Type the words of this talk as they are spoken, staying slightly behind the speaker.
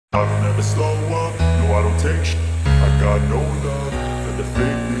I don't ever slow up, no I don't take sh**. I got no love for the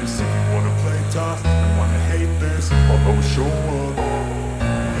fakeness. If you wanna play tough and wanna hate this, I'll always show up.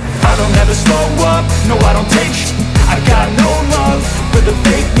 I don't ever slow up, no I don't take sh**. I got no love for the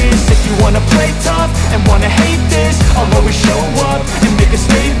fakeness. If you wanna play tough and wanna hate this, I'll always show up and make a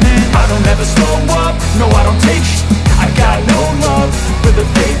statement. I don't ever slow up, no I don't take sh**. I got no love for the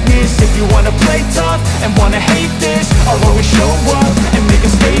fakeness. If you wanna play tough and wanna hate this, I'll always show up and make a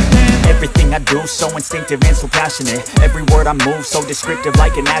statement. Everything I do so instinctive and so passionate. Every word I move so descriptive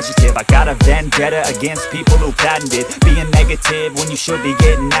like an adjective. I got a vendetta against people who patented being negative when you should be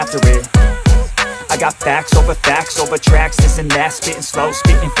getting after it. I got facts over tracks, this and that. Spitting slow,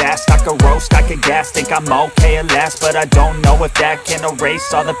 spitting fast. I could roast, I could gas. Think I'm okay at last, but I don't know if that can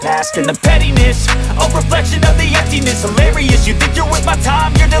erase all the past. And the pettiness, a reflection of the emptiness. Hilarious, you think you're worth my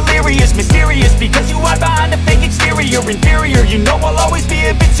time, you're delirious. Mysterious, because you hide behind a fake exterior. Inferior, you know I'll always be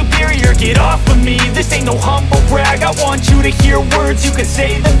a bit superior. Get off of me, this ain't no humble brag. I want you to hear words, you can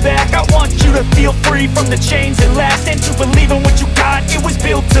say them back. I want you to feel free from the chains that last, and to believe in what you got, it was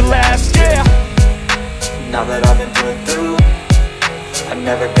built to last, yeah. Now that I've been put through, I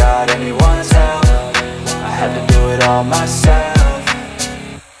never got anyone's help. I had to do it all myself.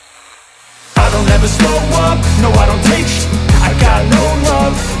 I don't ever slow up, no I don't take sh**. I got no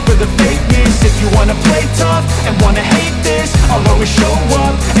love for the fakeness. If you wanna play tough and wanna hate this, I'll always show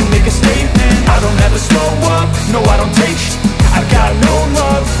up and make a statement. I don't ever slow up, no I don't take sh**. I got no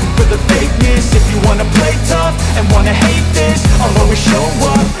love for the fakeness. If you wanna play tough and wanna hate this, I'll always show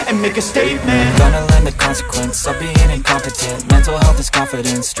up and make a statement. Gonna learn the consequence of being incompetent. Mental health is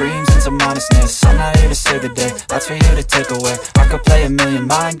confidence, dreams and some honestness. I'm not here to save the day, that's for you to take away. I could play a million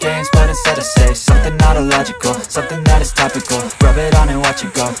mind games, but instead I say something not illogical, something that is topical. Rub it on and watch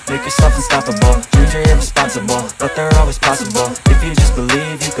it go, make yourself unstoppable. Dreams are irresponsible, but they're always possible. If you just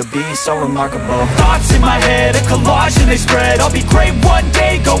believe, you could be so remarkable. Thoughts in my head, a collage and they spread. I'll be great one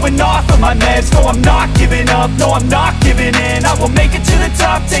day, going off of my meds. No, I'm not giving up, no, I'm not giving in. I will make it to the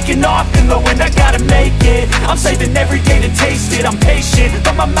top, taking off in the wind. I gotta make it, I'm saving every day to taste it. I'm patient,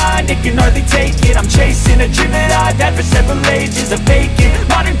 but my mind, it can hardly take it. I'm chasing a dream that I've had for several ages. A vacant,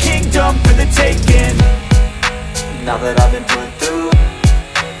 modern kingdom for the taking. Now that I've been put through,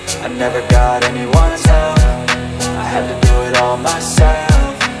 I never got anyone's help. I had to do it all myself.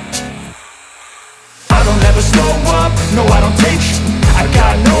 I don't ever slow up, no I don't take sh**. I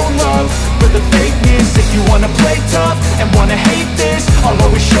got no love for the fakeness. If you wanna play tough and wanna hate this, I'll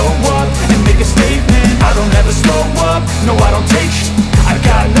always show up and make a statement. I don't ever slow up, no I don't take sh**. I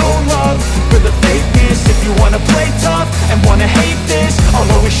got no love for the fakeness. If you wanna play tough and wanna hate this, I'll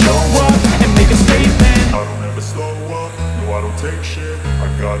always show up and make a statement. I don't ever slow up, no I don't take shit. I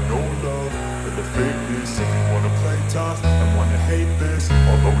got no love for the fakeness. If you wanna play tough and wanna hate this,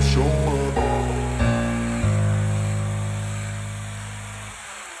 I'll always show up.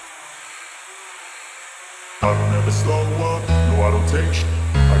 I don't ever slow up, no I don't take sh**.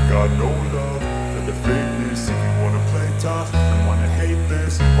 I got no love for the fakeness. If you wanna play tough and wanna hate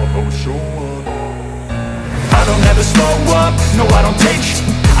this, I'll always show up. I don't ever slow up, no I don't take sh**.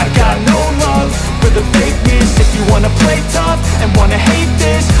 I got no love